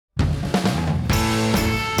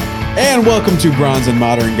And welcome to Bronze and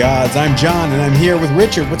Modern Gods. I'm John, and I'm here with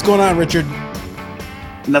Richard. What's going on, Richard?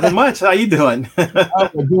 Nothing much. How you doing?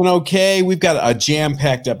 We're doing okay. We've got a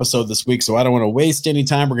jam-packed episode this week, so I don't want to waste any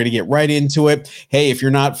time. We're going to get right into it. Hey, if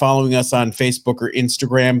you're not following us on Facebook or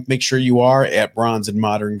Instagram, make sure you are at Bronze and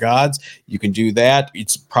Modern Gods. You can do that.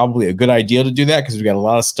 It's probably a good idea to do that because we've got a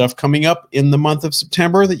lot of stuff coming up in the month of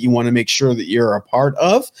September that you want to make sure that you're a part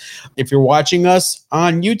of. If you're watching us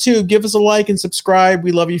on YouTube, give us a like and subscribe.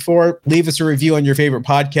 We love you for it. Leave us a review on your favorite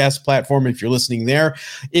podcast platform if you're listening there.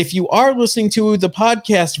 If you are listening to the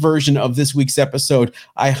podcast version of this week's episode,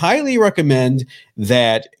 I highly recommend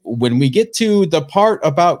that when we get to the part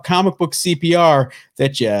about comic book CPR,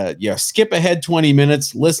 that you skip ahead 20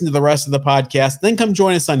 minutes, listen to the rest of the podcast, then come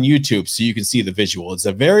join us on YouTube so you can see the visual. It's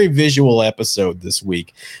a very visual episode this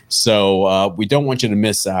week, so we don't want you to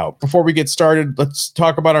miss out. Before we get started, let's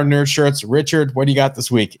talk about our nerd shirts. Richard, what do you got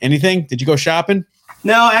this week? Anything? Did you go shopping?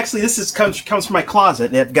 No, actually, this comes from my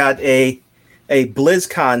closet. I've got a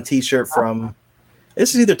BlizzCon t-shirt from,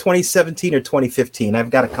 this is either 2017 or 2015. I've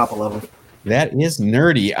got a couple of them. That is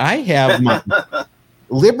nerdy. I have my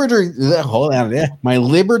my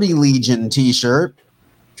Liberty Legion t-shirt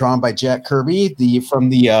drawn by Jack Kirby, from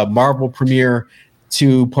the Marvel Premiere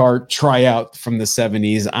 2-part tryout from the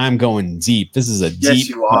 70s. I'm going deep. This is a yes,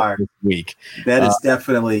 you are. This week. That is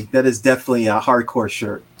definitely a hardcore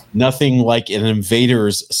shirt. Nothing like an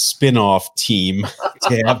Invaders spin-off team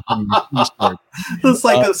to have on your t-shirt. It's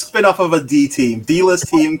like a spin-off of a D team, D-list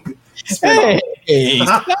team spin-off. Hey,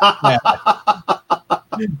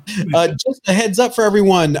 just a heads up for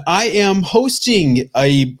everyone. I am hosting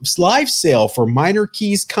a live sale for Minor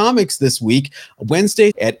Keys Comics this week,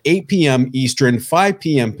 Wednesday at 8 p.m. Eastern, 5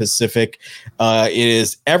 p.m. Pacific. It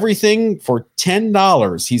is everything for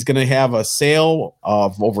 $10. He's going to have a sale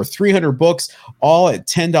of over 300 books, all at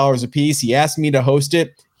 $10 a piece. He asked me to host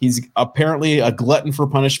it. He's apparently a glutton for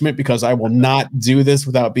punishment because I will not do this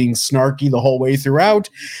without being snarky the whole way throughout.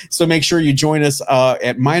 So make sure you join us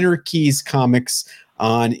at Minor Keys Comics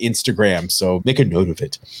on Instagram. So make a note of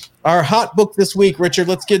it. Our hot book this week, Richard,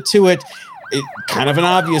 let's get to it. Kind of an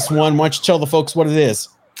obvious one. Why don't you tell the folks what it is?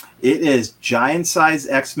 It is Giant Size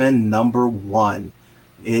X-Men #1.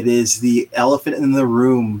 It is the elephant in the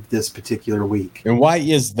room this particular week. And why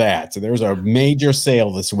is that? So there's a major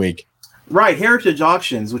sale this week. Right. Heritage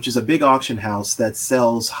Auctions, which is a big auction house that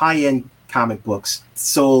sells high-end comic books,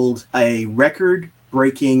 sold a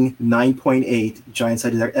record-breaking 9.8 Giant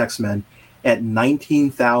Size X-Men at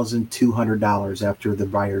 $19,200 after the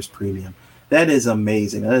buyer's premium. That is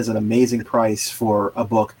amazing. That is an amazing price for a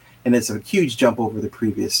book, and it's a huge jump over the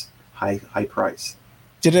previous high price.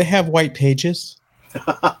 Did it have white pages?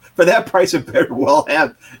 For that price, it better well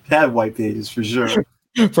have white pages for sure.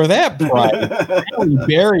 For that price,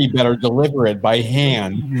 Barry better deliver it by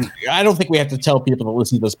hand. I don't think we have to tell people that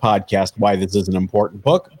listen to this podcast why this is an important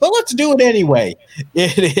book, but let's do it anyway.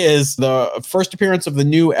 It is the first appearance of the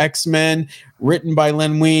new X-Men, written by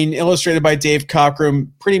Len Wein, illustrated by Dave Cockrum.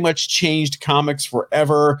 Pretty much changed comics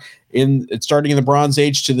forever. Starting in the Bronze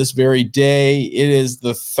Age to this very day. It is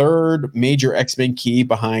the third major X-Men key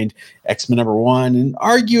behind X-Men #1 and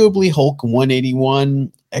arguably Hulk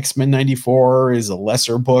 181. X-Men 94 is a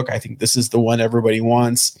lesser book. I think this is the one everybody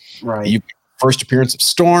wants. Right. First appearance of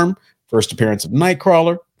Storm, first appearance of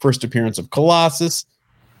Nightcrawler, first appearance of Colossus,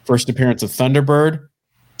 first appearance of Thunderbird.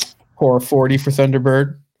 Poor 40 for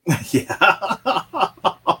Thunderbird. Yeah.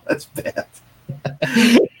 That's bad.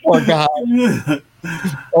 Poor guy.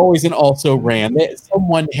 Always and also ran.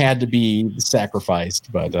 Someone had to be sacrificed,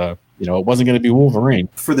 but it wasn't going to be Wolverine.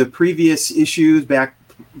 For the previous issues back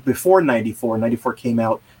before 94 came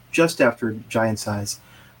out just after Giant Size,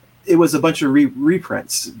 it was a bunch of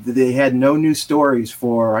reprints. They had no new stories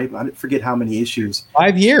for I forget how many issues.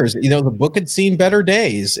 5 years. The book had seen better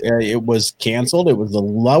days. It was canceled. It was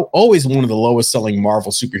always one of the lowest selling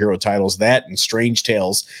Marvel superhero titles. That and Strange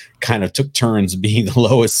Tales kind of took turns being the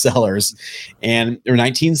lowest sellers. And in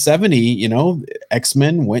 1970,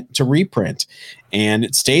 X-Men went to reprint. And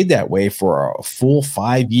it stayed that way for a full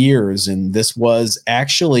 5 years. And this was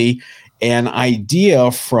actually an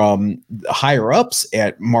idea from higher ups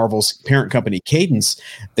at Marvel's parent company, Cadence.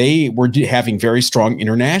 They were having very strong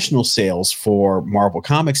international sales for Marvel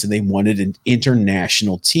Comics, and they wanted an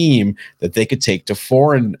international team that they could take to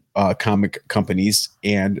foreign comic companies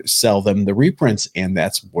and sell them the reprints. And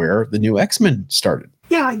that's where the new X-Men started.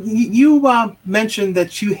 Yeah, you mentioned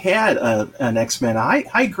that you had an X-Men,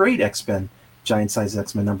 high grade X-Men, Giant Size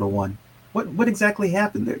X-Men #1. What exactly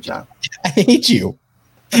happened there, John? I hate you.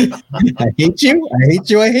 I hate you.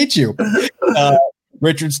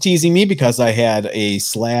 Richard's teasing me because I had a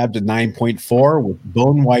slabbed 9.4 with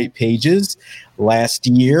bone white pages last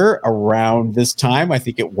year around this time. I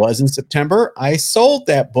think it was in September. I sold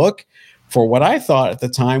that book for what I thought at the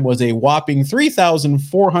time was a whopping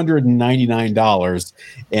 $3,499.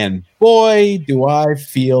 And boy, do I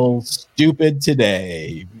feel stupid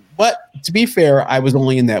today. But to be fair, I was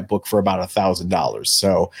only in that book for about $1,000.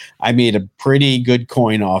 So I made a pretty good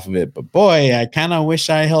coin off of it. But boy, I kind of wish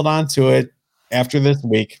I held on to it after this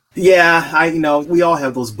week. Yeah, we all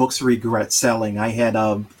have those books regret selling. I had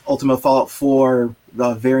Ultimate Fallout 4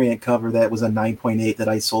 variant cover that was a 9.8 that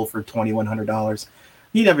I sold for $2,100.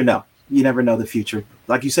 You never know. You never know the future.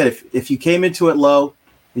 Like you said, if you came into it low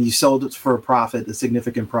and you sold it for a profit, a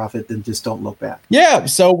significant profit, then just don't look back. Yeah,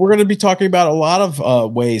 so we're going to be talking about a lot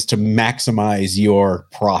of ways to maximize your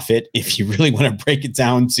profit if you really want to break it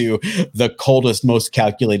down to the coldest, most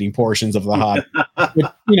calculating portions of the hobby.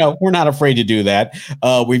 But, we're not afraid to do that.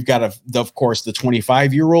 We've got, of course, the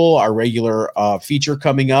 25-year rule, our regular feature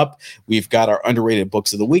coming up. We've got our underrated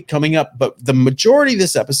books of the week coming up. But the majority of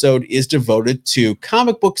this episode is devoted to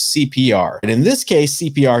comic book CPR. And in this case,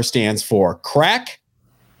 CPR stands for crack,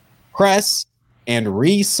 press, and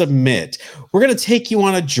resubmit. We're going to take you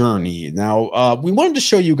on a journey. Now, we wanted to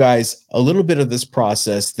show you guys a little bit of this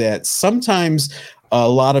process that sometimes a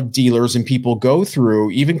lot of dealers and people go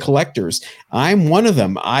through, even collectors. I'm one of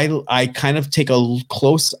them. I kind of take a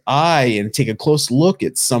close eye and take a close look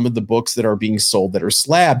at some of the books that are being sold that are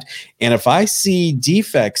slabbed. And if I see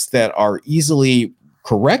defects that are easily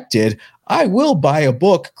corrected, I will buy a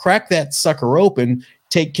book, crack that sucker open,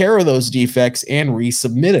 take care of those defects, and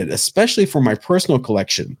resubmit it, especially for my personal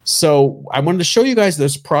collection. So I wanted to show you guys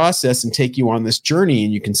this process and take you on this journey,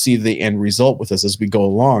 and you can see the end result with us as we go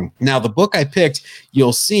along. Now, the book I picked,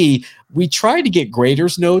 you'll see, we tried to get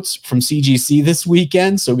graders' notes from CGC this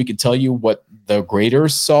weekend so we could tell you what the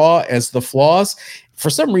graders saw as the flaws. For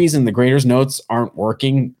some reason, the graders' notes aren't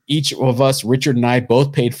working. Each of us, Richard and I,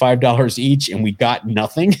 both paid $5 each, and we got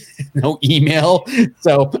nothing, no email.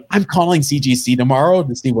 So I'm calling CGC tomorrow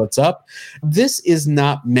to see what's up. This is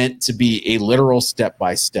not meant to be a literal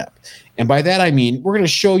step-by-step. And by that, I mean, we're going to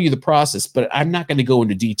show you the process, but I'm not going to go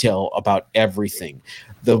into detail about everything.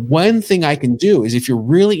 The one thing I can do is if you're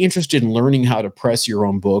really interested in learning how to press your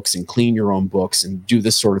own books and clean your own books and do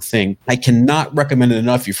this sort of thing, I cannot recommend it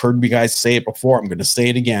enough. You've heard me guys say it before. I'm going to say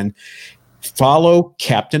it again. Follow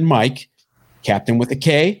Captain Mike, Captain with a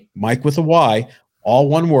K, Mike with a Y, all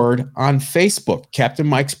one word, on Facebook, Captain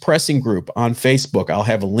Mike's Pressing Group on Facebook. I'll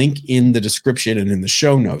have a link in the description and in the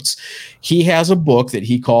show notes. He has a book that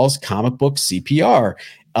he calls Comic Book CPR.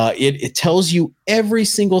 It tells you every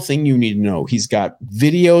single thing you need to know. He's got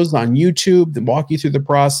videos on YouTube that walk you through the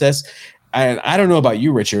process. And I don't know about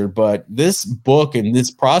you, Richard, but this book and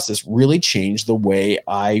this process really changed the way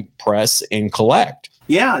I press and collect.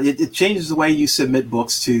 Yeah, it changes the way you submit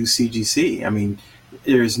books to CGC. I mean,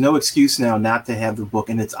 there's no excuse now not to have the book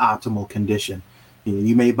in its optimal condition.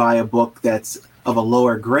 You may buy a book that's of a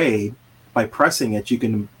lower grade. By pressing it, you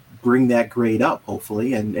can bring that grade up,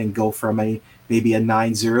 hopefully, and go from maybe a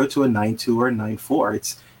 9.0 to a 9.2 or a 9.4.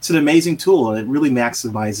 It's an amazing tool, and it really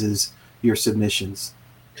maximizes your submissions.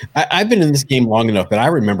 I've been in this game long enough that I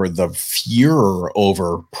remember the furor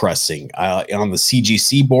over pressing on the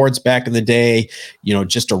CGC boards back in the day.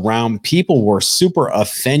 Just around, people were super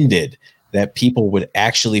offended that people would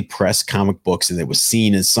actually press comic books, and it was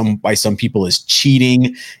seen as by some people as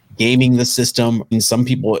cheating, gaming the system, and some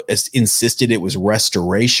people insisted it was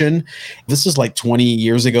restoration. This is like 20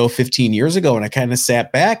 years ago, 15 years ago, and I kind of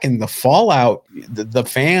sat back, and the fallout, the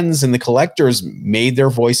fans and the collectors made their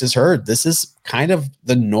voices heard. This is kind of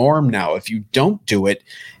the norm now. If you don't do it,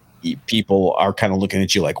 people are kind of looking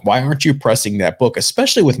at you like, why aren't you pressing that book,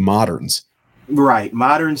 especially with moderns? Right.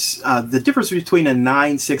 Moderns, the difference between a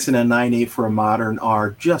 9.6 and a 9.8 for a modern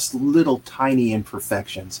are just little tiny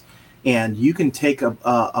imperfections. And you can take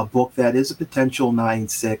a book that is a potential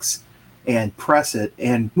 9.6 and press it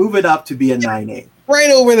and move it up to be a 9.8.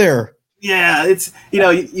 Right over there. Yeah, it's, you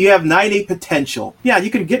have 9.8 potential. Yeah, you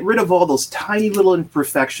can get rid of all those tiny little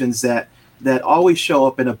imperfections that always show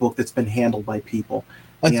up in a book that's been handled by people.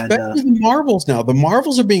 Especially the Marvels now. The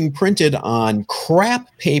Marvels are being printed on crap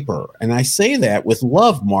paper. And I say that with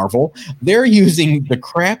love, Marvel. They're using the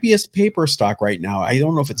crappiest paper stock right now. I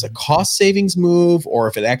don't know if it's a cost savings move or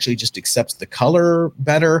if it actually just accepts the color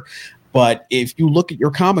better. But if you look at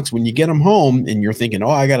your comics, when you get them home and you're thinking,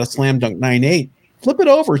 I got a Slam Dunk 9.8, flip it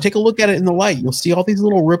over, take a look at it in the light. You'll see all these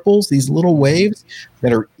little ripples, these little waves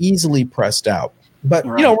that are easily pressed out. But,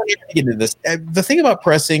 we're not going to get into this. The thing about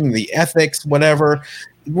pressing, the ethics, whatever,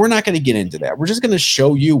 we're not going to get into that. We're just going to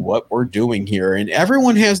show you what we're doing here. And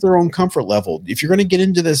everyone has their own comfort level. If you're going to get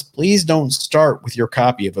into this, please don't start with your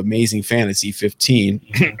copy of Amazing Fantasy 15.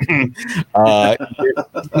 You're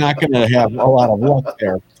not going to have a lot of luck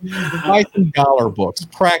there. Buy some dollar books.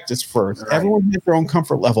 Practice first. Right. Everyone has their own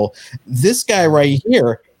comfort level. This guy right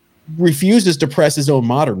here refuses to press his own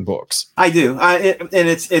modern books. I do, and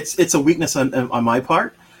it's a weakness on my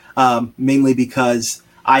part, mainly because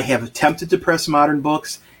I have attempted to press modern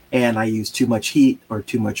books, and I use too much heat or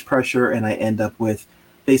too much pressure, and I end up with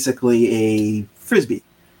basically a frisbee.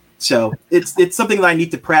 So it's something that I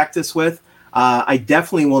need to practice with. I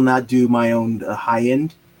definitely will not do my own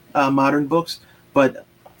high-end modern books, but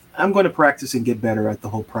I'm going to practice and get better at the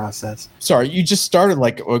whole process. Sorry, you just started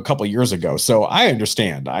like a couple of years ago, so I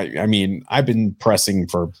understand. I mean, I've been pressing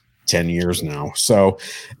for 10 years now, so,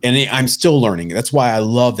 and I'm still learning. That's why I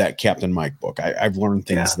love that Captain Mike book. I've learned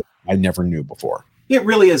things that I never knew before. It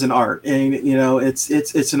really is an art, and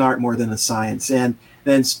it's an art more than a science. And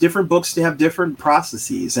then different books have different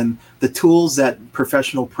processes, and the tools that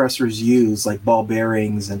professional pressers use, like ball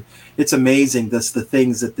bearings, and it's amazing the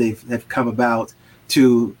things that have come about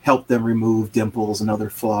to help them remove dimples and other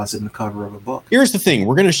flaws in the cover of a book. Here's the thing.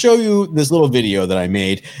 We're going to show you this little video that I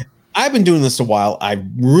made. I've been doing this a while. I've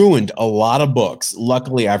ruined a lot of books.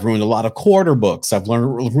 Luckily, I've ruined a lot of quarter books. I've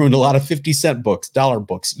ruined a lot of 50-cent books, dollar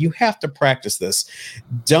books. You have to practice this.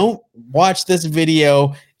 Don't watch this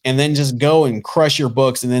video and then just go and crush your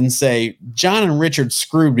books and then say, John and Richard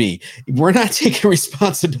screwed me. We're not taking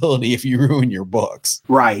responsibility if you ruin your books.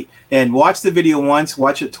 Right. And watch the video once,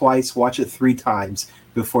 watch it twice, watch it 3 times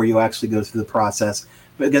before you actually go through the process.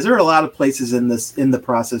 Because there are a lot of places in the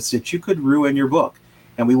process that you could ruin your book.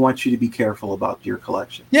 And we want you to be careful about your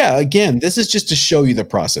collection. Yeah, again, this is just to show you the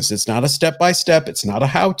process. It's not a step-by-step. It's not a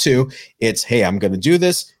how-to. It's, hey, I'm going to do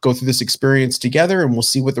this, go through this experience together, and we'll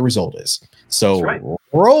see what the result is. So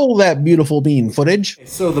roll that beautiful bean footage.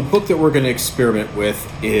 So the book that we're going to experiment with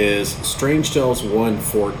is Strange Tales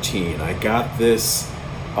 114. I got this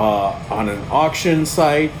on an auction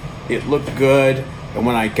site. It looked good. And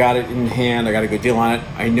when I got it in hand, I got a good deal on it.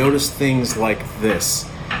 I noticed things like this.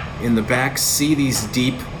 In the back, see these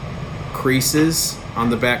deep creases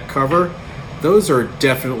on the back cover? Those are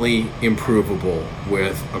definitely improvable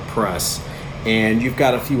with a press. And you've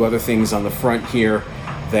got a few other things on the front here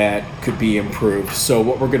that could be improved. So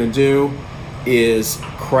what we're gonna do is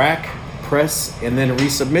crack, press, and then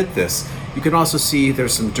resubmit this. You can also see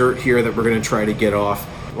there's some dirt here that we're gonna try to get off.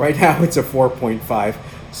 Right now it's a 4.5.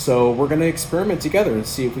 So we're gonna experiment together and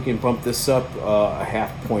see if we can bump this up a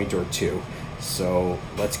half point or 2. So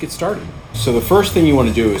let's get started. So the first thing you want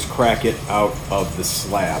to do is crack it out of the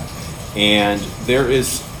slab. And there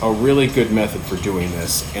is a really good method for doing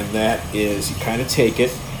this. And that is you kind of take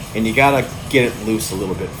it and you got to get it loose a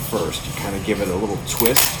little bit first. You kind of give it a little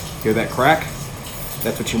twist. Hear that crack?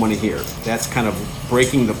 That's what you want to hear. That's kind of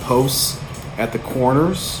breaking the posts at the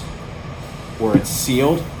corners where it's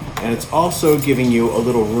sealed. And it's also giving you a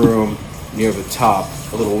little room near the top,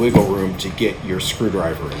 a little wiggle room to get your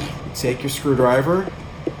screwdriver in. You take your screwdriver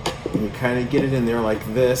and you kind of get it in there like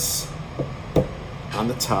this on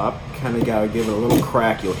the top. Kind of gotta give it a little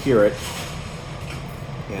crack, you'll hear it.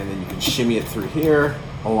 And then you can shimmy it through here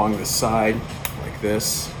along the side like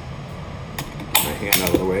this. My hand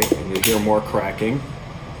out of the way, and you'll hear more cracking.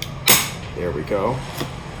 There we go.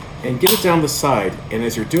 And get it down the side, and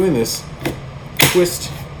as you're doing this, twist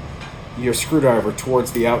your screwdriver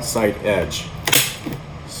towards the outside edge.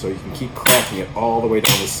 So you can keep cracking it all the way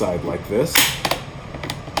down the side like this.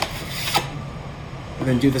 And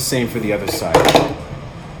then do the same for the other side.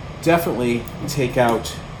 Definitely take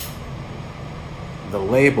out the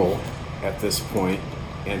label at this point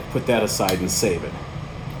and put that aside and save it.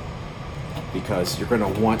 Because you're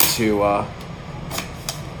going to want to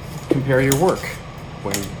compare your work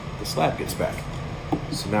when the slab gets back.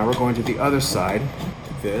 So now we're going to the other side.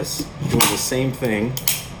 This, doing the same thing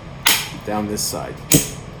down this side.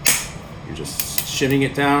 You're just shimming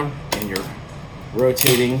it down and you're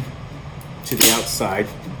rotating to the outside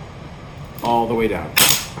all the way down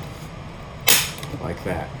like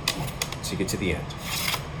that to get to the end.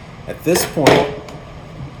 At this point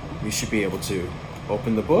you should be able to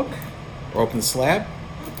open the book or open the slab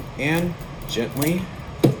and gently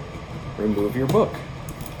remove your book.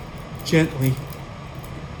 Gently.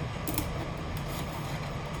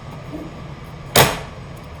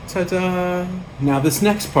 Ta-da! Now this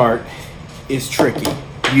next part is tricky.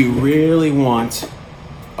 You really want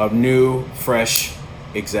a new, fresh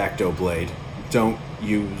X-Acto blade. Don't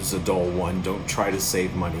use a dull one. Don't try to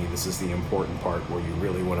save money. This is the important part where you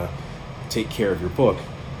really want to take care of your book.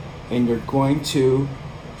 And you're going to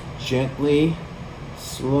gently,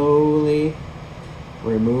 slowly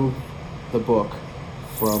remove the book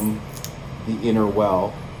from the inner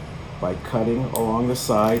well by cutting along the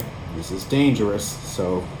side. This is dangerous,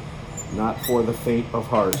 so not for the faint of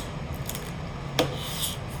heart.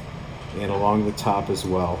 And along the top as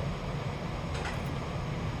well.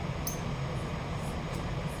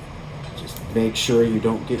 Just make sure you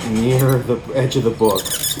don't get near the edge of the book.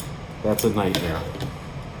 That's a nightmare.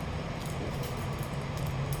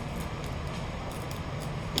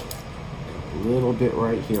 A little bit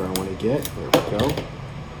right here I want to get. There we go.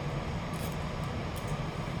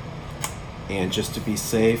 And just to be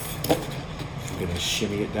safe, I'm going to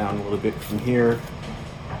shimmy it down a little bit from here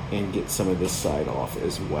and get some of this side off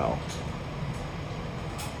as well.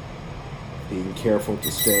 Being careful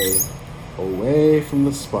to stay away from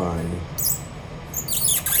the spine.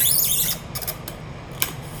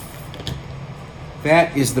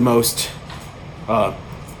 That is the most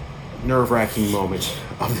nerve-wracking moment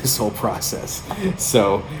of this whole process.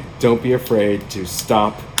 So don't be afraid to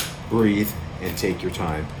stop, breathe, and take your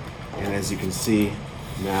time. And as you can see,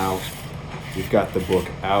 now you've got the book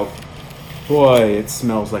out. Boy, it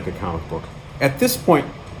smells like a comic book. At this point,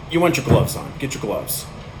 you want your gloves on. Get your gloves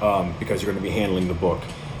because you're going to be handling the book.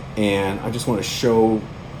 And I just want to show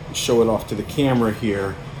it off to the camera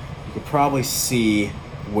here. You can probably see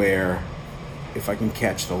where, if I can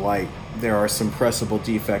catch the light, there are some pressable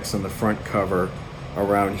defects on the front cover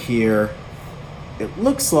around here. It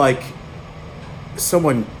looks like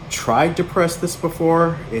someone tried to press this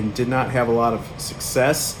before and did not have a lot of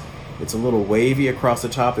success. It's a little wavy across the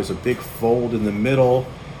top. There's a big fold in the middle,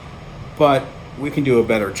 but we can do a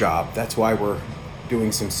better job. That's why we're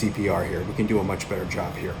doing some CPR here. We can do a much better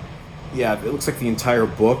job here. Yeah, it looks like the entire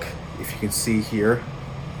book, if you can see here,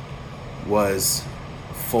 was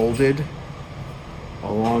folded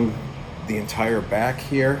along the entire back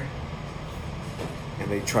here. And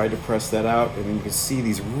they tried to press that out, and then you can see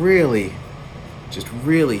these really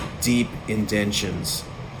deep indentions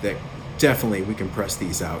that definitely we can press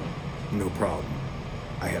these out. No problem.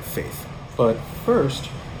 I have faith. But first,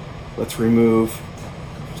 let's remove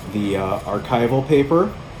the archival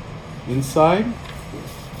paper inside.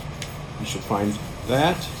 You should find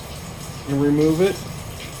that and remove it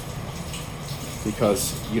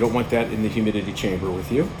because you don't want that in the humidity chamber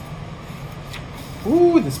with you.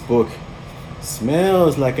 Ooh, this book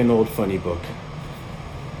smells like an old funny book.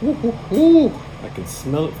 Ooh, ooh, ooh. I can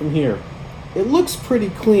smell it from here. It looks pretty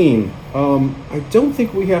clean. I don't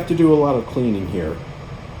think we have to do a lot of cleaning here.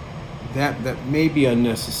 That may be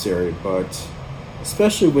unnecessary, but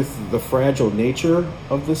especially with the fragile nature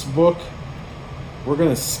of this book, we're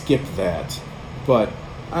gonna skip that. But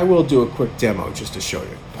I will do a quick demo just to show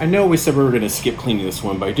you. I know we said we were gonna skip cleaning this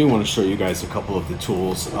one, but I do want to show you guys a couple of the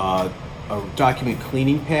tools. A document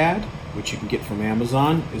cleaning pad, which you can get from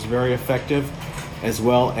Amazon, is very effective, as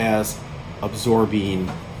well as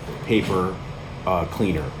Absorbine paper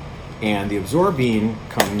cleaner. And the Absorbine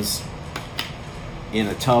comes in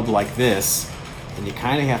a tub like this, and you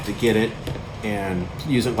kind of have to get it and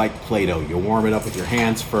use it like Play-Doh. You warm it up with your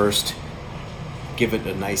hands first, give it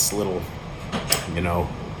a nice little,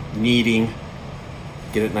 kneading,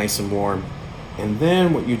 get it nice and warm, and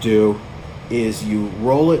then what you do is you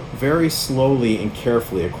roll it very slowly and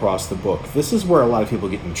carefully across the book. This is where a lot of people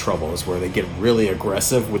get in trouble, is where they get really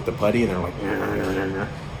aggressive with the putty and they're like, nah.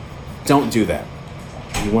 Don't do that.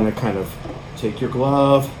 You want to kind of take your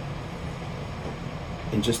glove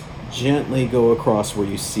and just gently go across where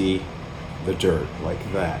you see the dirt,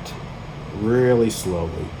 like that. Really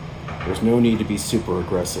slowly. There's no need to be super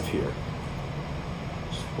aggressive here.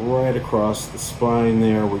 Just right across the spine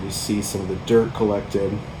there where you see some of the dirt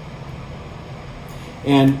collected.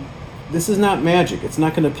 And this is not magic. It's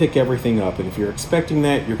not going to pick everything up. And if you're expecting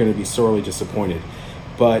that, you're going to be sorely disappointed.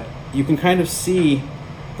 But you can kind of see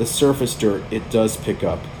the surface dirt it does pick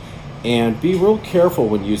up. And be real careful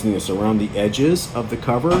when using this around the edges of the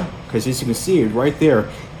cover, because as you can see right there,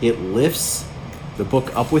 it lifts the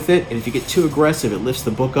book up with it. And if you get too aggressive, it lifts the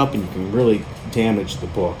book up and you can really damage the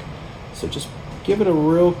book. So just give it a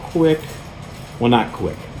real quick, well, not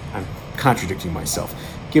quick, I'm contradicting myself.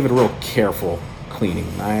 Give it a real careful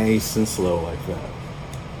cleaning, nice and slow like that.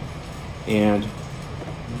 And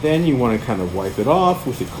then you want to kind of wipe it off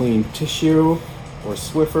with a clean tissue or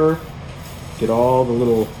Swiffer. Get all the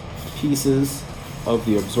little pieces of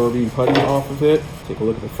the absorbing putty off of it. Take a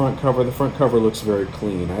look at the front cover. The front cover looks very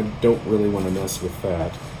clean. I don't really want to mess with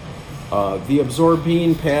that. The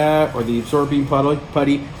absorbing pad or the absorbing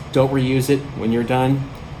putty, don't reuse it when you're done.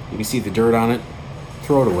 You can see the dirt on it.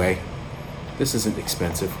 Throw it away. This isn't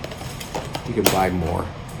expensive. You can buy more.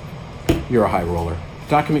 You're a high roller.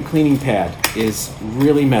 document cleaning pad is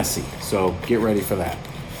really messy, so get ready for that.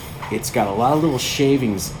 It's got a lot of little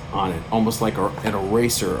shavings on it, almost like an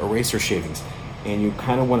eraser shavings. And you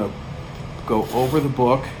kind of want to go over the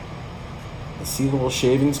book. I see the little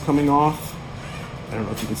shavings coming off. I don't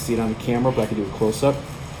know if you can see it on the camera, but I can do a close-up.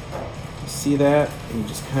 You see that? And you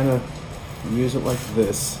just kind of use it like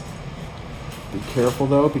this. Be careful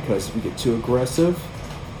though, because if you get too aggressive,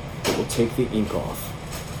 it will take the ink off.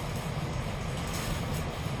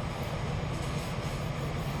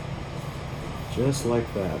 Just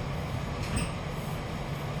like that.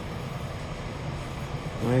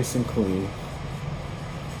 Nice and clean.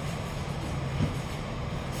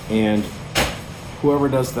 And whoever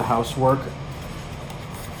does the housework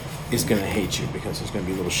is going to hate you because there's going to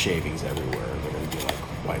be little shavings everywhere. And they're going to be like,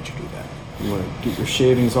 why'd you do that? You want to get your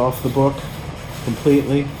shavings off the book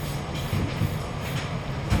completely.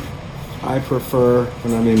 I prefer,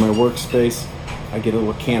 when I'm in my workspace, I get a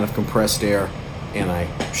little can of compressed air and I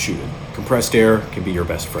shoot it. Compressed air can be your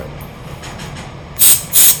best friend.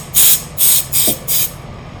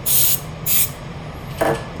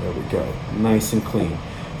 There we go. Nice and clean.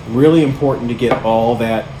 Really important to get all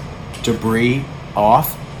that debris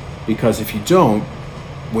off, because if you don't,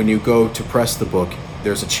 when you go to press the book,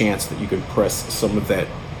 there's a chance that you can press some of that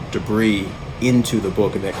debris into the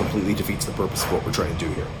book, and that completely defeats the purpose of what we're trying to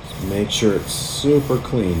do here. So make sure it's super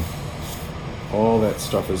clean. All that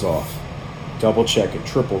stuff is off. Double check it,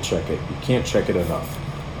 triple check it. You can't check it enough.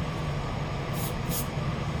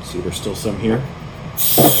 See, there's still some here.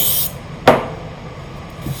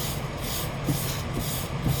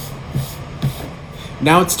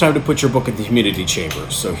 Now it's time to put your book in the humidity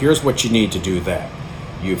chamber. So here's what you need to do that.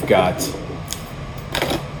 You've got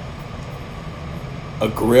a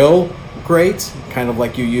grill grate, kind of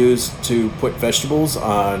like you use to put vegetables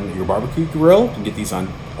on your barbecue grill. You can get these on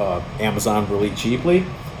Amazon really cheaply.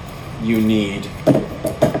 You need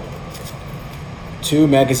 2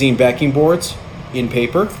 magazine backing boards in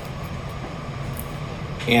paper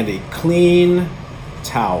and a clean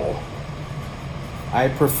towel. I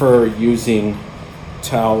prefer using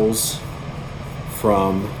towels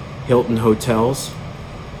from Hilton Hotels.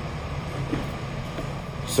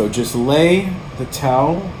 So just lay the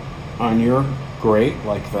towel on your grate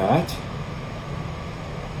like that.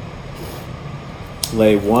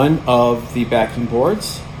 Lay one of the backing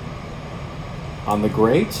boards on the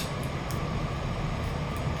grate,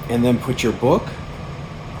 and then put your book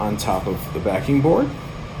on top of the backing board.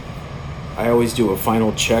 I always do a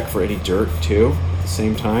final check for any dirt too at the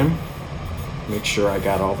same time. Make sure I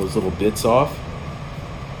got all those little bits off.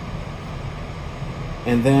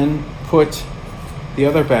 And then put the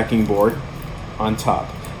other backing board on top.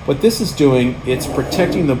 What this is doing, it's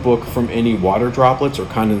protecting the book from any water droplets or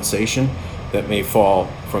condensation that may fall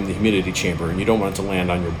from the humidity chamber, and you don't want it to land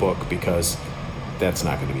on your book because that's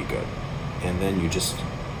not going to be good. And then you just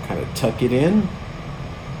kind of tuck it in.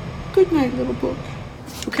 Good night, little book.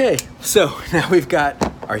 Okay, so now we've got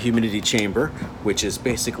our humidity chamber, which is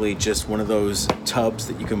basically just one of those tubs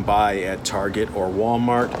that you can buy at Target or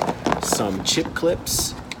Walmart, some chip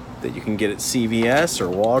clips that you can get at CVS or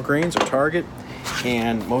Walgreens or Target,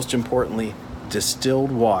 and most importantly,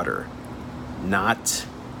 distilled water. Not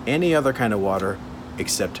any other kind of water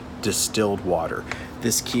except distilled water.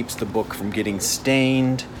 This keeps the book from getting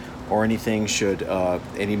stained or anything should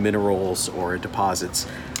any minerals or deposits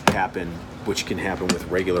happen, which can happen with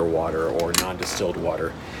regular water or non-distilled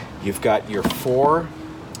water. You've got your 4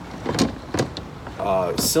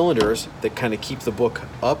 cylinders that kind of keep the book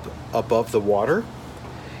up above the water.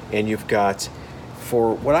 And you've got,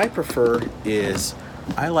 for what I prefer is,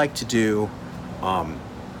 I like to do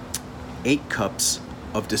 8 cups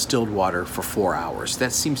of distilled water for 4 hours.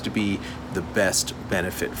 That seems to be the best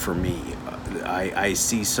benefit for me. I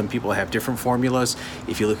see some people have different formulas.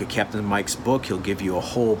 If you look at Captain Mike's book, he'll give you a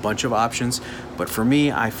whole bunch of options. But for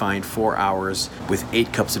me, I find 4 hours with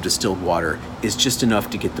 8 cups of distilled water is just enough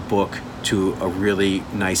to get the book to a really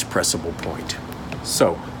nice pressable point.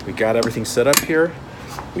 So we got everything set up here.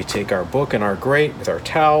 We take our book and our grate with our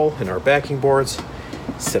towel and our backing boards,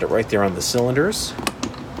 set it right there on the cylinders,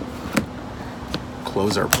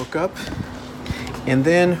 close our book up, and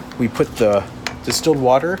then we put the distilled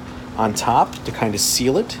water on top to kind of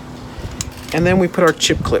seal it, and then we put our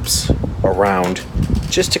chip clips around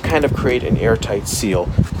just to kind of create an airtight seal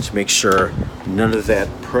to make sure none of that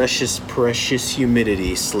precious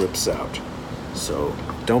humidity slips out. So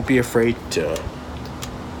don't be afraid to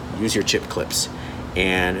use your chip clips.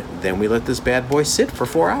 And then we let this bad boy sit for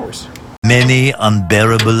 4 hours. Many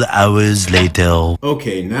unbearable hours later.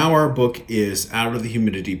 Okay, now our book is out of the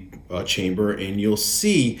humidity chamber, and you'll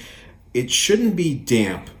see it shouldn't be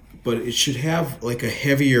damp, but it should have like a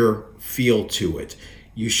heavier feel to it.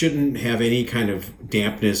 You shouldn't have any kind of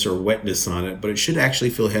dampness or wetness on it, but it should actually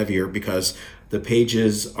feel heavier because the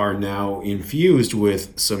pages are now infused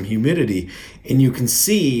with some humidity. And you can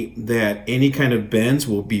see that any kind of bends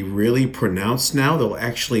will be really pronounced now. They'll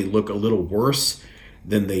actually look a little worse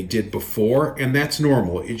than they did before, and that's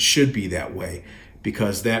normal. It should be that way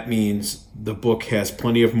because that means the book has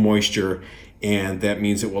plenty of moisture, and that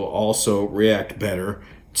means it will also react better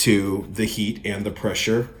to the heat and the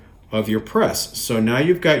pressure of your press. So now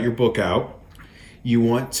you've got your book out. You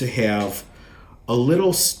want to have a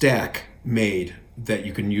little stack made that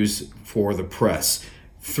you can use for the press.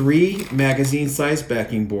 3 magazine-sized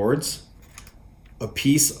backing boards, a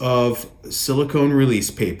piece of silicone release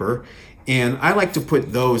paper, and I like to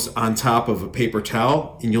put those on top of a paper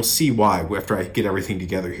towel, and you'll see why after I get everything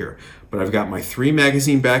together here. But I've got my 3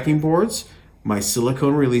 magazine backing boards, my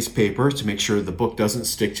silicone release paper to make sure the book doesn't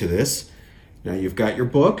stick to this. Now you've got your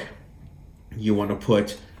book. You want to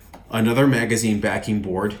put another magazine backing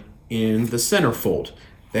board in the center fold.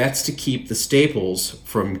 That's to keep the staples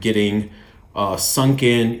from getting sunk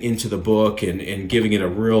into the book and giving it a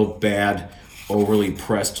real bad, overly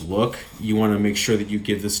pressed look. You want to make sure that you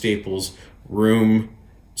give the staples room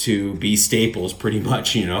to be staples pretty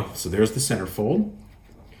much, you know. So there's the center fold.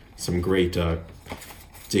 Some great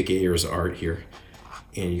Dick Ayers art here.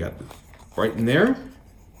 And you got right in there.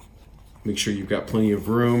 Make sure you've got plenty of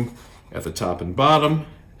room at the top and bottom.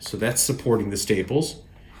 So that's supporting the staples.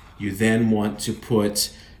 You then want to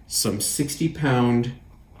put some 60-pound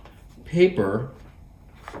paper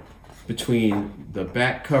between the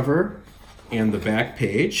back cover and the back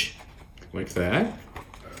page, like that.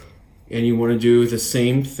 And you want to do the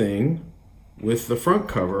same thing with the front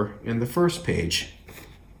cover and the first page,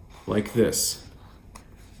 like this.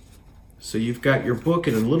 So you've got your book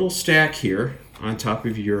in a little stack here on top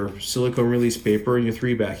of your silicone release paper and your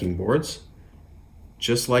 3 backing boards,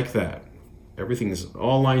 just like that. Everything is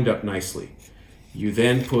all lined up nicely. You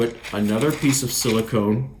then put another piece of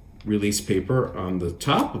silicone release paper on the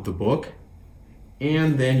top of the book,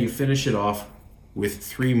 and then you finish it off with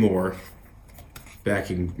 3 more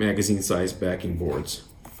magazine-sized backing boards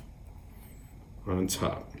on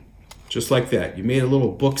top. Just like that. You made a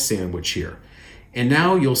little book sandwich here. And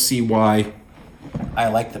now you'll see why I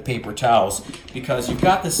like the paper towels, because you've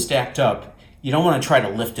got this stacked up. You don't want to try to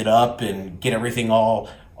lift it up and get everything all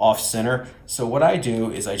off center. So what I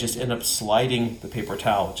do is I just end up sliding the paper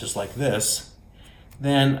towel just like this,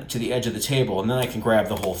 then to the edge of the table, and then I can grab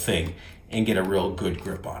the whole thing and get a real good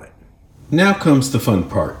grip on it. Now comes the fun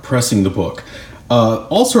part, pressing the book.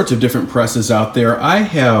 All sorts of different presses out there. I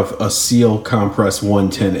have a Seal Compress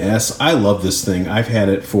 110S. I love this thing. I've had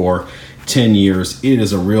it for 10 years. It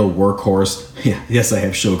is a real workhorse. Yeah, yes, I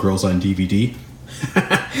have Showgirls on DVD.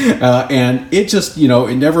 And it just, you know,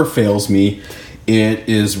 it never fails me. It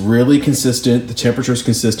is really consistent. The temperature is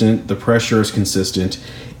consistent. The pressure is consistent.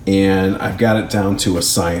 And I've got it down to a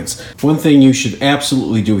science. One thing you should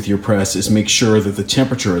absolutely do with your press is make sure that the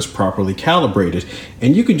temperature is properly calibrated.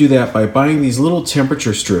 And you can do that by buying these little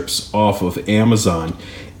temperature strips off of Amazon.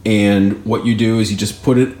 And what you do is you just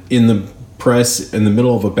put it in the press in the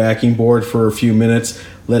middle of a backing board for a few minutes,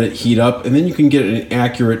 let it heat up, and then you can get an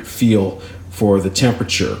accurate feel for the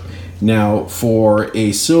temperature. Now, for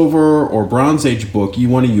a silver or bronze age book, you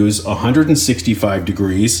want to use 165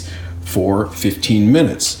 degrees for 15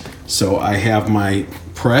 minutes. So I have my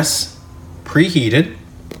press preheated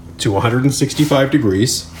to 165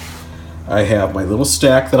 degrees. I have my little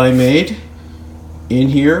stack that I made in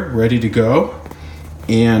here ready to go.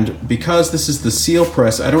 And because this is the Seal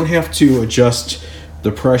press, I don't have to adjust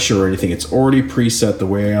the pressure or anything. It's already preset the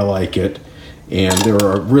way I like it. And there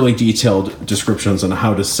are really detailed descriptions on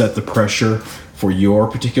how to set the pressure for your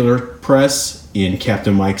particular press in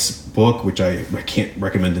Captain Mike's book, which I can't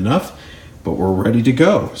recommend enough. But we're ready to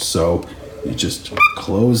go. So you just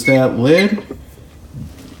close that lid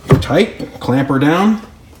tight, clamp her down,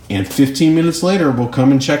 and 15 minutes later, we'll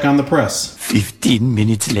come and check on the press. 15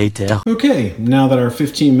 minutes later. Okay, now that our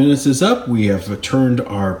 15 minutes is up, we have turned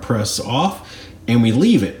our press off, and we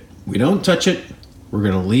leave it. We don't touch it. We're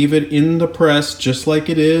going to leave it in the press just like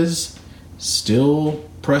it is, still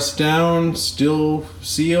pressed down, still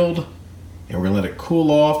sealed, and we're going to let it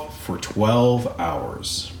cool off for 12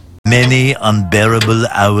 hours. Many unbearable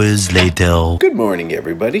hours later. Good morning,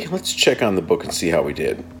 everybody. Let's check on the book and see how we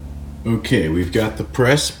did. Okay, we've got the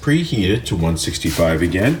press preheated to 165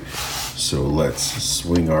 again. So let's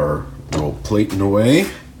swing our little platen away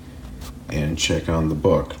and check on the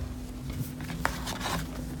book.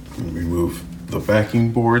 Remove the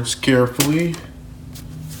backing boards carefully.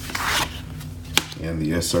 and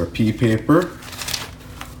the SRP paper.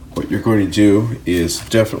 What you're going to do is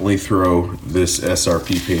definitely throw this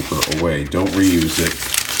SRP paper away. Don't reuse it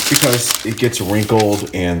because it gets wrinkled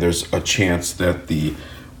and there's a chance that the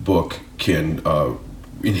book can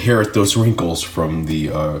inherit those wrinkles from the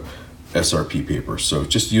SRP paper. So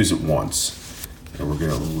just use it once. And we're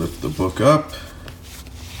going to lift the book up,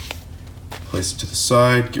 place it to the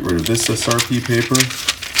side, get rid of this SRP paper,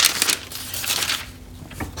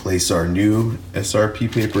 place our new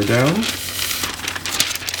SRP paper down,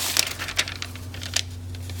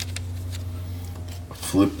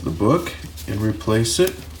 flip the book and replace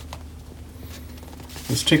it.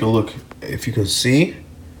 Let's take a look. If you can see,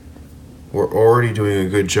 we're already doing a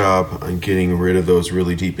good job on getting rid of those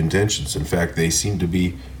really deep indentions. In fact, they seem to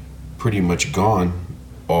be pretty much gone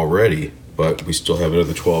already, but we still have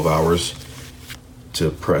another 12 hours to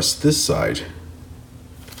press this side.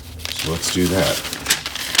 So let's do that.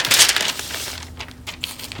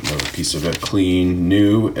 Another piece of that clean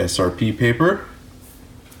new SRP paper.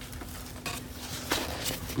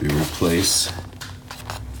 We replace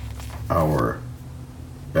our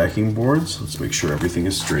backing boards. Let's make sure everything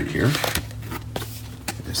is straight here.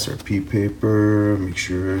 SRP paper, make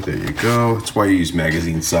sure, there you go. That's why you use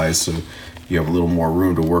magazine size, so you have a little more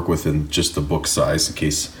room to work with than just the book size. In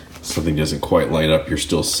case something doesn't quite line up, you're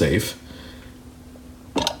still safe.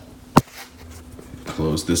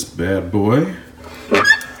 Close this bad boy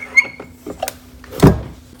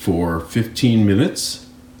for 15 minutes,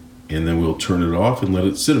 and then we'll turn it off and let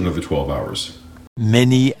it sit another 12 hours.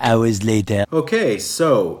 Many hours later. Okay,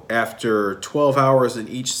 so after 12 hours on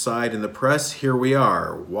each side in the press, here we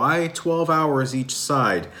are. Why 12 hours each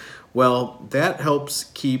side? Well, that helps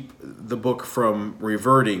keep the book from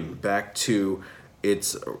reverting back to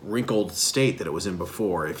its wrinkled state that it was in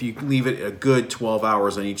before. If you leave it a good 12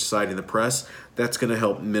 hours on each side in the press, that's going to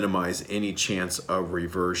help minimize any chance of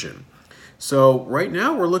reversion. So right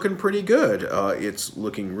now we're looking pretty good. It's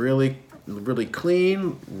looking really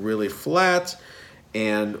clean, really flat.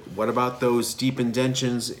 And what about those deep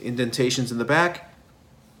indentations in the back?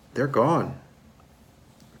 They're gone.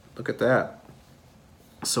 Look at that.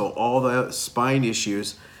 So all the spine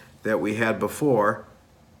issues that we had before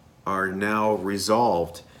are now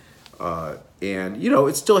resolved. And, you know,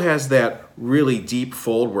 it still has that really deep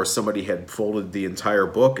fold where somebody had folded the entire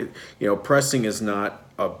book. You know, pressing is not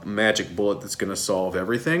a magic bullet that's going to solve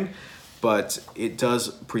everything, but it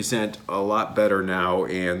does present a lot better now,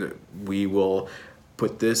 and we will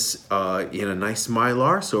put this in a nice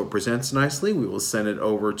Mylar so it presents nicely. We will send it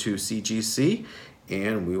over to CGC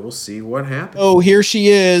and we will see what happens. Oh, here she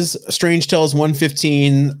is. Strange Tales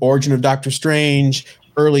 115, Origin of Doctor Strange,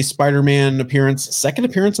 early Spider-Man appearance, second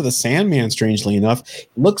appearance of the Sandman, strangely enough.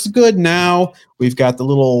 Looks good now. We've got the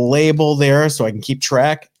little label there so I can keep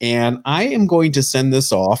track. And I am going to send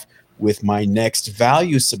this off with my next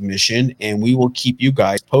value submission, and we will keep you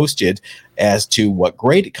guys posted as to what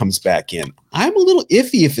grade it comes back in. I'm a little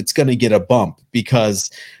iffy if it's going to get a bump, because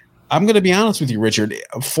I'm going to be honest with you, Richard,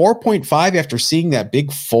 4.5 after seeing that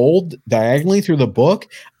big fold diagonally through the book,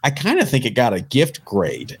 I kind of think it got a gift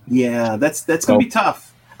grade. Yeah, that's going to be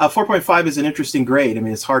tough. 4.5 is an interesting grade. I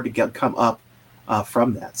mean, it's hard to come up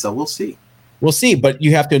from that, so we'll see. We'll see, but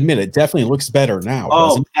you have to admit it definitely looks better now.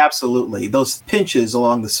 Oh, absolutely. Those pinches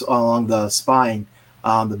along the spine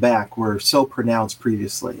on the back were so pronounced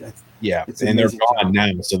previously. Yeah, and they're gone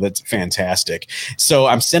now, so that's fantastic. So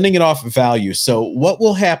I'm sending it off value. So what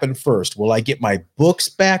will happen first? Will I get my books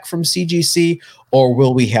back from CGC, or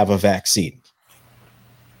will we have a vaccine?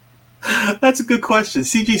 That's a good question.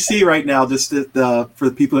 CGC right now, just for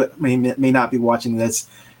the people that may not be watching this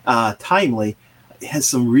timely, has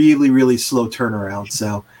some really slow turnaround.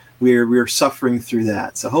 So we're suffering through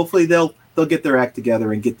that. So hopefully they'll get their act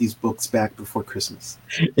together and get these books back before Christmas.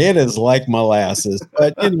 It is like molasses,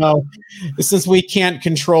 but you know, since we can't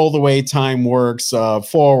control the way time works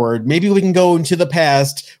forward, maybe we can go into the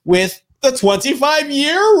past with the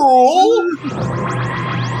 25-year rule.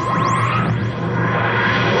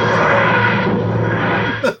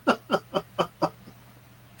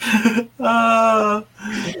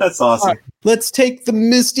 That's awesome. Right, let's take the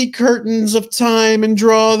misty curtains of time and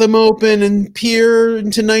draw them open and peer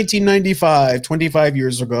into 1995, 25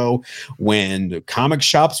 years ago, when comic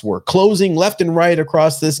shops were closing left and right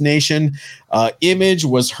across this nation. Image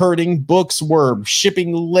was hurting. Books were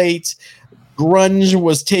shipping late. Grunge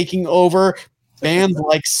was taking over. Bands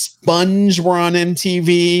like Sponge were on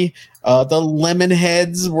MTV. The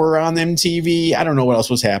Lemonheads were on MTV. I don't know what else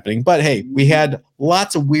was happening, but hey, we had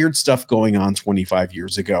lots of weird stuff going on 25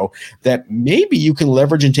 years ago that maybe you can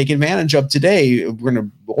leverage and take advantage of today. We're going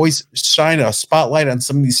to always shine a spotlight on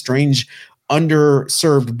some of these strange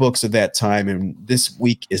underserved books of that time, and this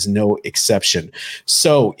week is no exception.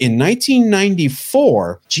 So in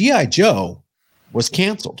 1994, G.I. Joe was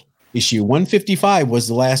canceled. Issue 155 was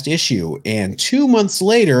the last issue, and 2 months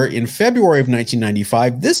later, in February of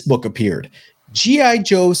 1995, this book appeared, G.I.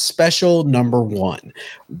 Joe Special Number 1.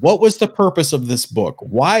 What was the purpose of this book?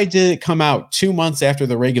 Why did it come out 2 months after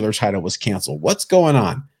the regular title was canceled? What's going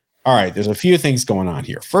on? All right, there's a few things going on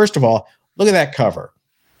here. First of all, look at that cover.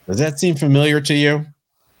 Does that seem familiar to you?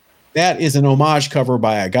 That is an homage cover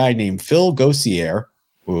by a guy named Phil Gossier,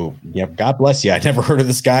 who, yeah, God bless you. I never heard of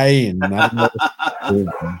this guy, and I don't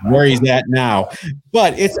know where he's at now.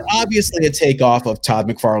 But it's obviously a takeoff of Todd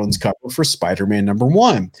McFarlane's cover for Spider-Man number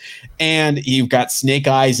 1. And you've got Snake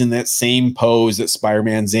Eyes in that same pose that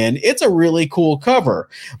Spider-Man's in. It's a really cool cover.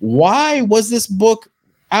 Why was this book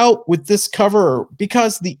out with this cover?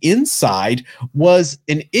 Because the inside was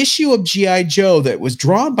an issue of G.I. Joe that was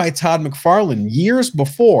drawn by Todd McFarlane years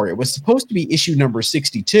before. It was supposed to be issue number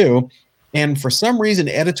 62. And for some reason,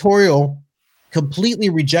 editorial completely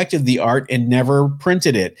rejected the art and never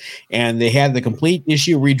printed it. And they had the complete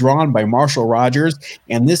issue redrawn by Marshall Rogers,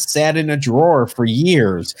 and this sat in a drawer for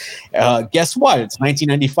years. Guess what? It's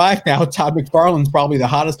 1995 now. Todd McFarlane's probably the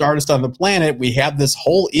hottest artist on the planet. We have this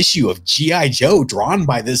whole issue of G.I. Joe drawn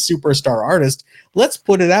by this superstar artist. Let's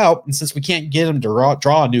put it out. And since we can't get him to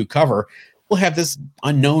draw a new cover, we'll have this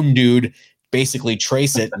unknown dude basically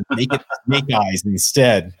trace it and make it Snake Eyes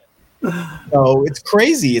instead. So it's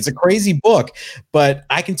crazy. It's a crazy book, but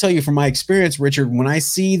I can tell you from my experience, Richard, when I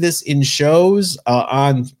see this in shows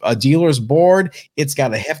on a dealer's board, it's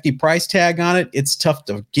got a hefty price tag on it. It's tough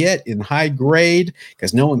to get in high grade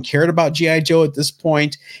because no one cared about G.I. Joe at this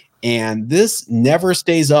point. And this never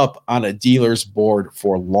stays up on a dealer's board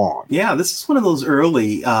for long. Yeah, this is one of those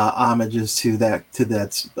early homages to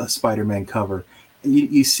that Spider-Man cover.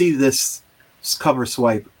 You see this cover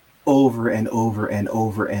swipe over and over and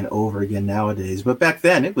over and over again nowadays, but back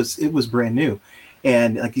then it was brand new,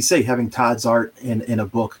 and like you say, having Todd's art in a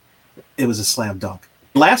book, it was a slam dunk.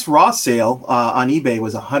 Last raw sale on eBay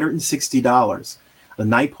was $160. The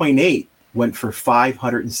 9.8 went for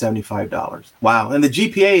 $575. Wow, and the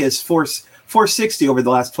GPA is 460 over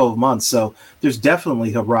the last 12 months, so there's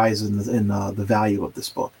definitely a rise in the value of this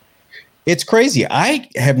book. It's crazy. I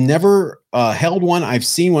have never held one. I've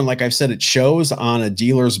seen one, like I've said, it shows on a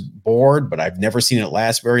dealer's board, but I've never seen it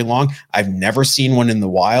last very long. I've never seen one in the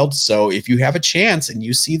wild. So if you have a chance and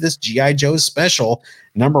you see this G.I. Joe Special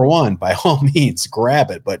number 1, by all means,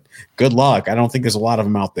 grab it. But good luck. I don't think there's a lot of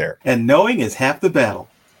them out there. And knowing is half the battle.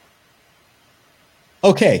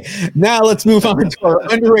 Okay, now let's move on to our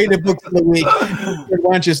underrated books of the week.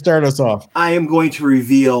 Why don't you start us off? I am going to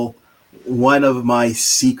reveal one of my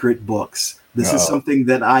secret books. This is something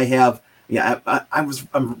that I have. Yeah, I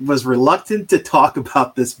was reluctant to talk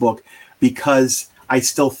about this book because I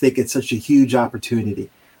still think it's such a huge opportunity.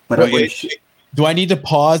 But do I need to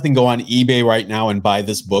pause and go on eBay right now and buy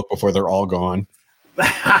this book before they're all gone?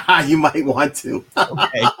 You might want to.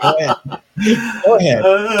 Okay, go ahead. Go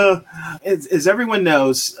ahead. As everyone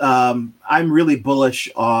knows, I'm really bullish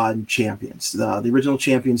on Champions, the original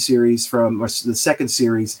Champion series the second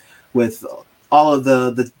series with all of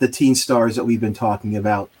the teen stars that we've been talking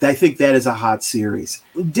about. I think that is a hot series.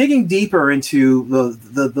 Digging deeper into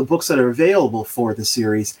the books that are available for the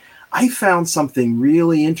series, I found something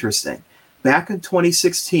really interesting. Back in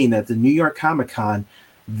 2016 at the New York Comic Con,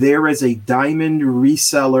 there is a Diamond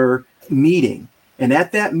reseller meeting. And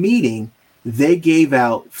at that meeting, they gave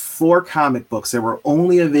out 4 comic books that were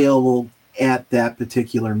only available at that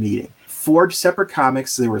particular meeting. 4 separate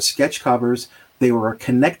comics. They were sketch covers. They were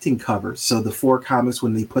connecting covers. So the 4 comics,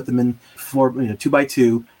 when they put them in 2 by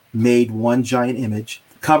 2, made one giant image.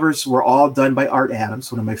 Covers were all done by Art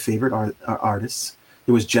Adams, one of my favorite artists.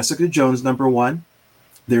 There was Jessica Jones number 1.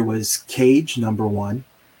 There was Cage number 1.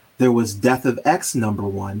 There was Death of X number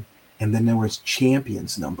 1. And then there was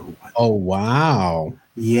Champions number 1. Oh, wow.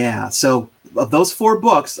 Yeah. So of those 4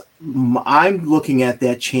 books, I'm looking at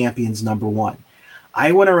that Champions number 1.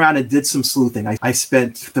 I went around and did some sleuthing. I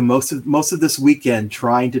spent the most of this weekend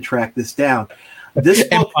trying to track this down. This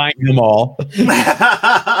book, and find them all.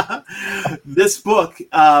 This book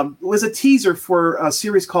was a teaser for a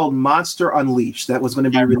series called Monster Unleashed that was going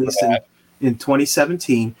to be released in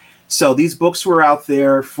 2017. So these books were out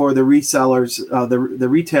there for the resellers, the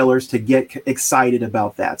retailers to get excited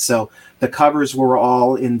about that. So the covers were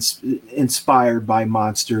all inspired by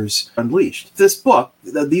Monsters Unleashed. This book,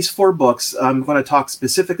 these 4 books, I'm going to talk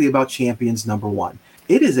specifically about Champions number 1.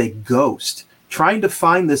 It is a ghost. Trying to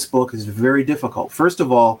find this book is very difficult. First of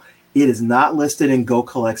all, it is not listed in Go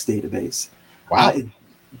Collect's database. Wow.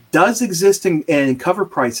 does exist in Cover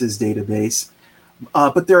Price's database,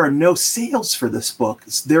 but there are no sales for this book.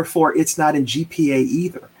 Therefore, it's not in GPA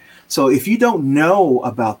either. So if you don't know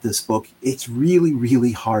about this book, it's really,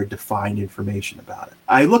 really hard to find information about it.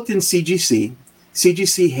 I looked in CGC.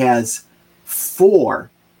 CGC has four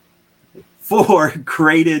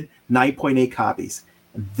graded 9.8 copies.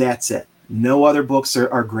 That's it. No other books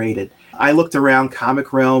are graded. I looked around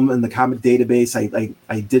Comic Realm and the comic database.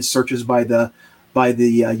 I did searches by the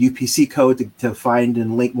UPC code to find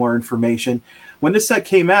and link more information. When this set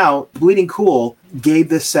came out, Bleeding Cool gave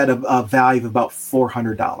this set a value of about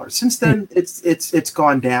 $400. Since then, it's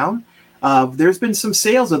gone down. There's been some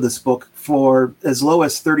sales of this book for as low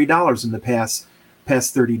as $30 in the past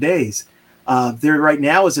 30 days. There right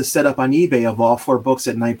now is a setup on eBay of all four books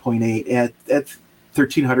at 9.8 at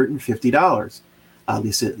 $1,350. At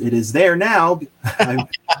least it is there now. I'm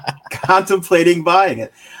contemplating buying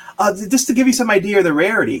it. Just to give you some idea of the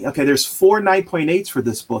rarity, okay, there's 4 9.8s for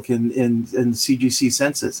this book in CGC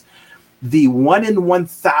census. The 1 in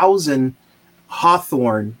 1,000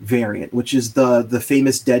 Hawthorne variant, which is the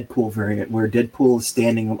famous Deadpool variant, where Deadpool is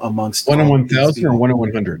standing amongst 1 in 1,000 or 1 in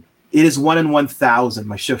 100. It is 1 in 1,000.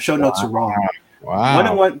 My show notes are wrong.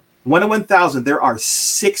 Wow. 1 in 1,000. There are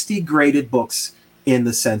 60 graded books in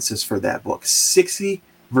the census for that book. 60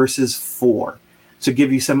 versus 4. To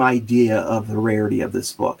give you some idea of the rarity of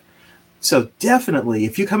this book. So definitely,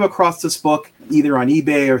 if you come across this book, either on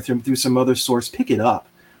eBay or through some other source, pick it up,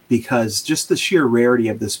 because just the sheer rarity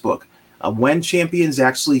of this book. When Champions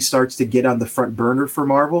actually starts to get on the front burner for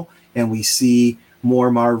Marvel, and we see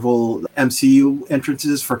more Marvel MCU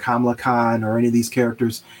entrances for Kamala Khan or any of these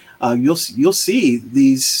characters, you'll see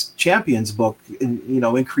these Champions book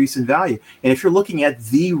increase in value. And if you're looking at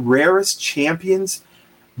the rarest Champions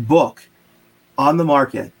book on the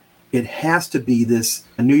market, it has to be this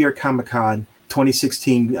New York Comic Con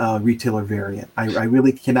 2016 retailer variant. I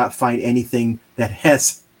really cannot find anything that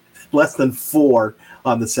has less than 4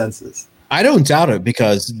 on the census. I don't doubt it,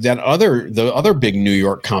 because the other big New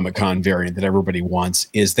York Comic Con variant that everybody wants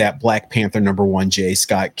is that Black Panther #1 J.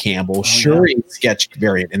 Scott Campbell Shuri sketch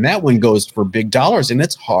variant, and that one goes for big dollars, and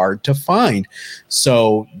it's hard to find.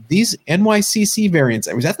 So these NYCC variants,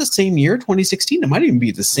 was that the same year, 2016? It might even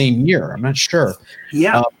be the same year. I'm not sure.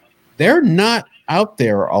 Yeah, they're not out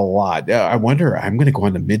there a lot. I wonder. I'm going to go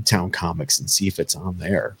on to Midtown Comics and see if it's on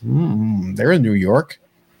there. They're in New York.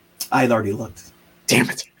 I'd already looked. Damn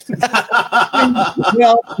it.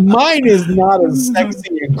 Well, mine is not as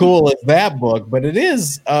sexy and cool as that book, but it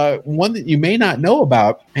is one that you may not know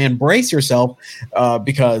about. And brace yourself,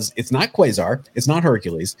 because it's not Quasar, it's not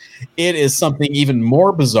Hercules. It is something even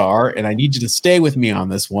more bizarre, and I need you to stay with me on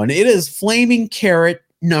this one. It is Flaming Carrot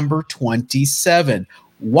number 27.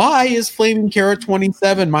 Why is Flaming Carrot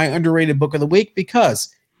 27 my underrated book of the week?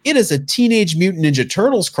 Because it is a Teenage Mutant Ninja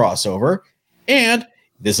Turtles crossover, and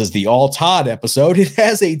this is the all Todd episode. It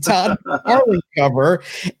has a Todd McFarlane cover.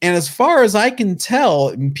 And as far as I can tell,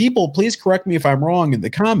 and people, please correct me if I'm wrong in the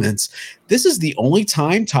comments, this is the only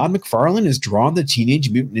time Todd McFarlane has drawn the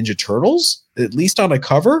Teenage Mutant Ninja Turtles, at least on a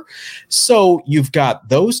cover. So you've got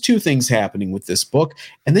those two things happening with this book.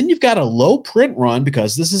 And then you've got a low print run,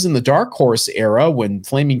 because this is in the Dark Horse era when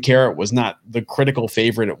Flaming Carrot was not the critical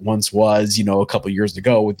favorite it once was, a couple years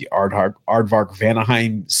ago with the Aardvark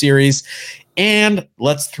Vanaheim series. And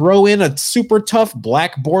let's throw in a super tough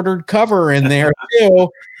black bordered cover in there too.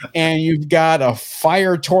 And you've got a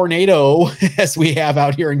fire tornado, as we have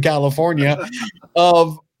out here in California,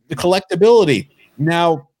 of the collectability.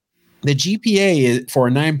 Now, the GPA for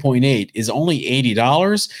a 9.8 is only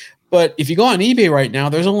 $80. But if you go on eBay right now,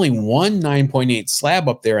 there's only one 9.8 slab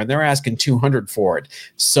up there, and they're asking $200 for it.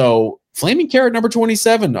 So Flaming Carrot number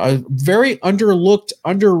 27, a very underlooked,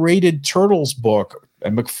 underrated Turtles book, a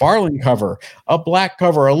McFarlane cover, a black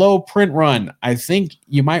cover, a low print run. I think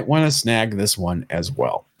you might want to snag this one as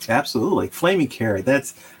well. Absolutely. Flaming Carrot.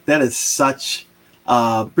 That is such,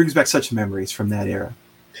 brings back such memories from that era.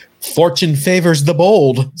 Fortune favors the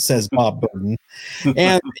bold, says Bob Burton.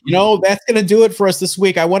 And, that's going to do it for us this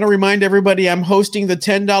week. I want to remind everybody I'm hosting the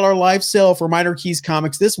 $10 live sale for Minor Keys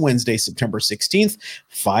Comics this Wednesday, September 16th,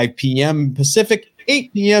 5 p.m. Pacific,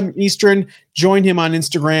 8 p.m. Eastern. Join him on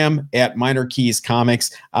Instagram at Minor Keys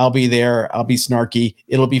Comics. I'll be there. I'll be snarky.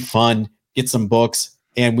 It'll be fun. Get some books,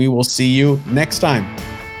 and we will see you next time.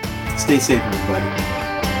 Stay safe, everybody.